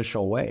the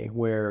traditional way,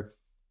 where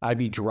I'd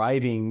be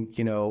driving,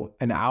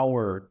 an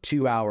hour,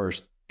 2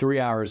 hours, 3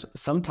 hours,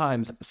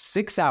 sometimes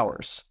 6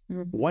 hours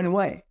one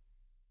way,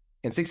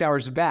 and 6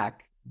 hours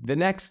back the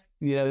next,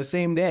 the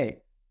same day,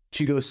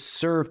 to go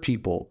serve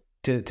people,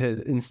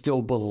 to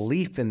instill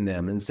belief in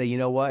them and say, you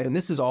know what, and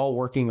this is all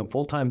working a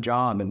full-time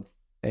job,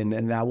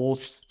 and I will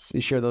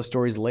share those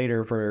stories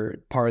later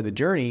for part of the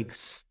journey.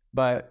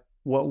 But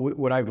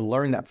what I've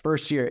learned that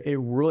first year,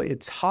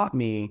 it taught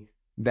me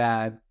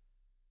that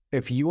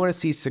if you want to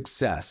see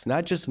success,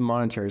 not just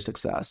monetary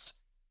success,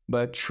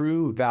 but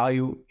true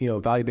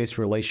value-based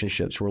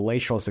relationships,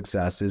 relational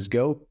success, is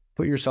go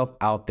put yourself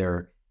out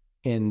there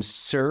and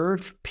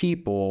serve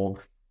people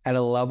at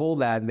a level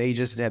that they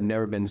just have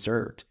never been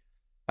served.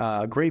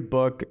 A great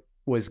book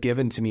was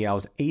given to me. I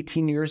was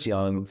 18 years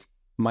young.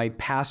 My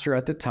pastor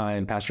at the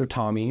time, Pastor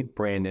Tommy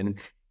Brandon,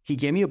 he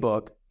gave me a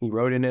book. He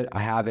wrote in it, I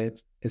have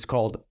it. It's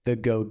called The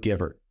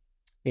Go-Giver.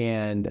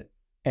 And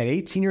at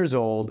 18 years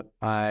old,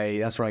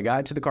 that's when I got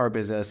into the car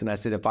business. And I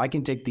said, if I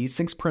can take these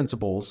 6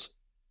 principles,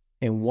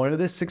 and one of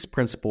the 6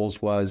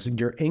 principles was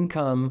your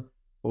income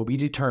will be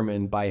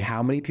determined by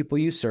how many people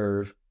you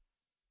serve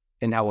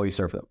and how well you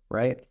serve them,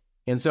 right?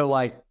 And so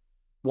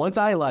once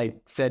I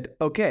said,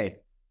 okay,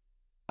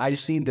 I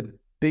just need the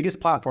biggest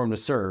platform to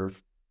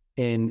serve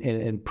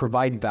and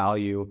provide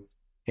value.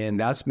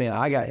 And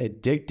I got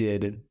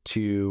addicted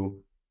to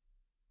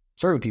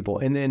serving people.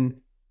 And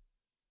then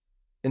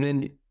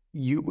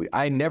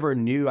I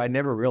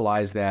never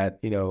realized that,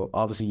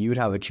 obviously you would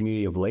have a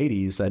community of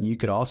ladies that you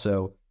could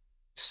also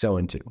sow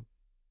into.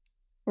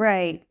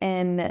 Right.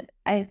 And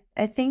I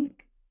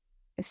think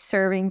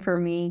serving for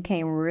me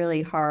came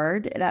really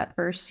hard that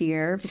first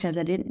year because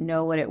I didn't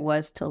know what it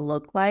was to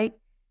look like.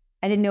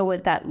 I didn't know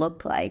what that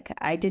looked like.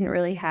 I didn't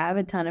really have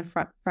a ton of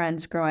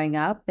friends growing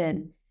up,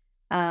 and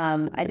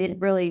I didn't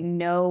really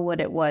know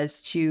what it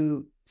was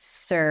to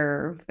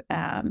serve.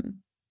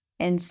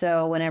 And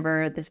so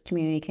whenever this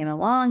community came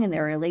along and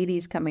there were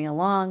ladies coming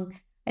along,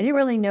 I didn't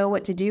really know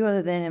what to do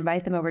other than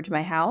invite them over to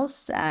my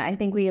house. I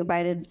think we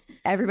invited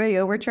everybody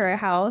over to our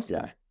house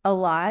a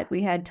lot.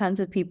 We had tons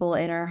of people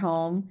in our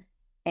home.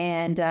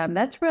 And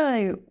that's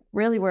really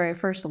where I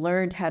first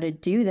learned how to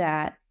do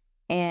that.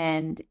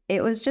 And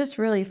it was just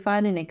really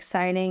fun and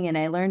exciting. And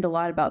I learned a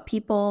lot about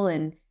people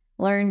and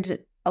learned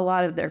a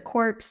lot of their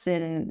quirks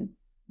and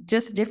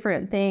just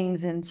different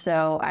things. And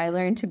so I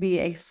learned to be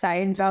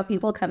excited about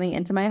people coming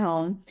into my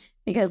home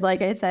because,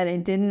 like I said, I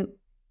didn't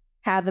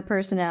have the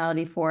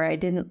personality for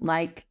it.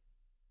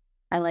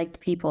 I liked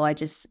people. I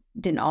just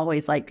didn't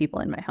always like people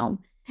in my home.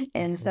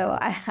 And so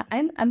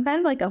I'm kind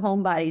of like a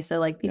homebody. So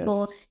like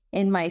people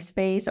in my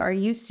space, or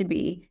used to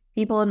be,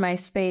 people in my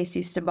space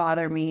used to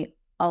bother me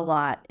a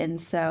lot. And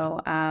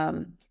so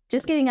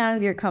just getting out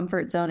of your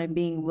comfort zone and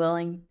being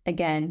willing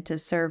again to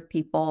serve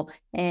people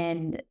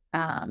and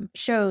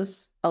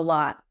shows a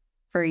lot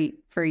for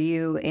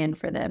you and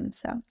for them.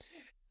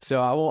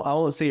 So I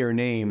won't say your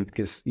name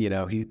because, you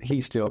know,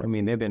 he's still, I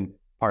mean, they've been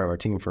part of our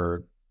team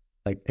for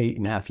like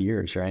 8.5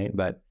 years, right?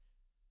 But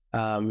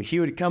he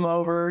would come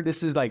over.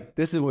 This is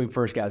when we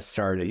first got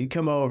started. He'd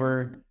come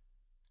over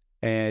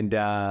and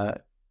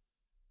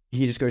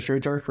he just goes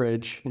straight to our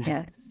fridge.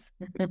 Yes.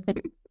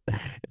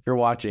 If you're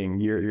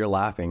watching, you're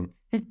laughing.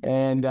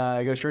 And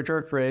go straight to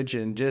our fridge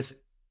and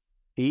just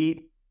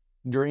eat,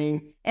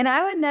 drink. And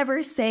I would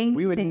never say anything.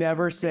 We would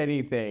never say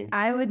anything.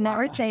 I would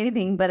never say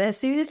anything. But as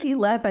soon as he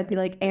left, I'd be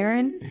like,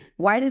 Aaron,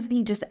 why doesn't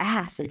he just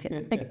ask?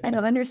 Like, I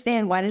don't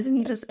understand. Why doesn't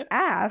he just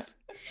ask?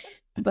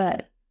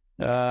 But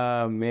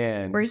oh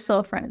man, we're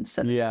still friends.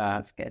 So yeah,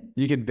 that's good.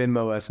 You can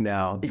Venmo us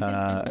now,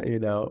 you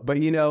know.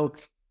 But you know,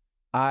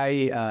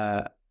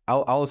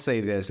 I'll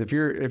say this: if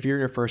you're in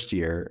your first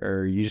year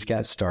or you just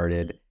got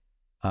started,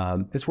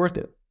 it's worth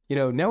it. You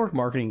know, network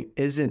marketing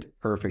isn't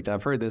perfect.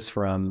 I've heard this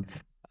from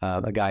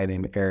a guy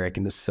named Eric,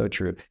 and this is so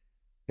true.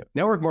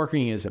 Network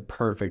marketing isn't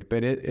perfect,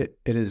 but it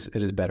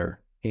is better.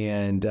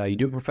 And you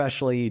do it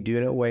professionally. You do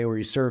it in a way where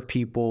you serve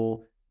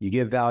people. You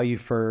give value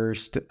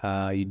first.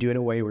 You do it in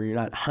a way where you're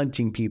not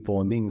hunting people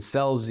and being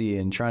salesy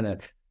and trying to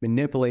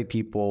manipulate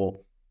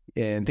people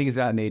and things of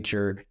that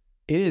nature.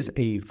 It is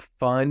a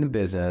fun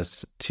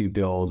business to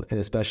build, and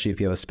especially if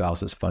you have a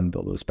spouse, it's fun to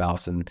build with a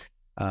spouse. And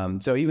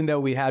so even though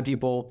we had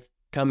people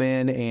come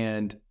in,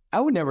 and I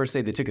would never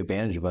say they took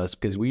advantage of us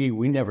because we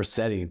never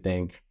said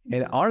anything.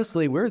 And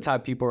honestly, we're the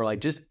type of people who are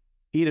like, just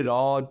eat it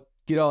all,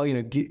 get all,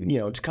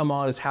 just come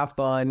on, let's have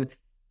fun.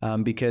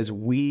 Because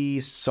we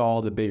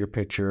saw the bigger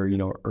picture,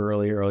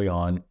 early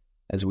on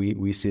as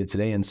we see it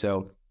today. And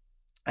so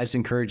I just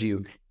encourage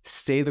you,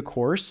 stay the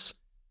course.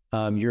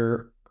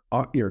 You're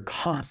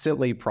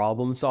constantly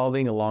problem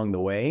solving along the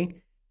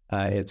way.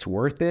 It's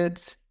worth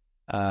it.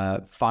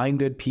 Find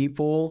good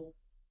people,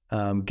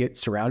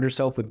 surround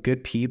yourself with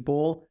good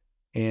people,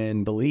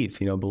 and believe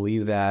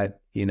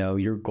that,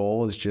 your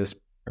goal is just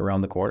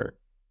around the corner.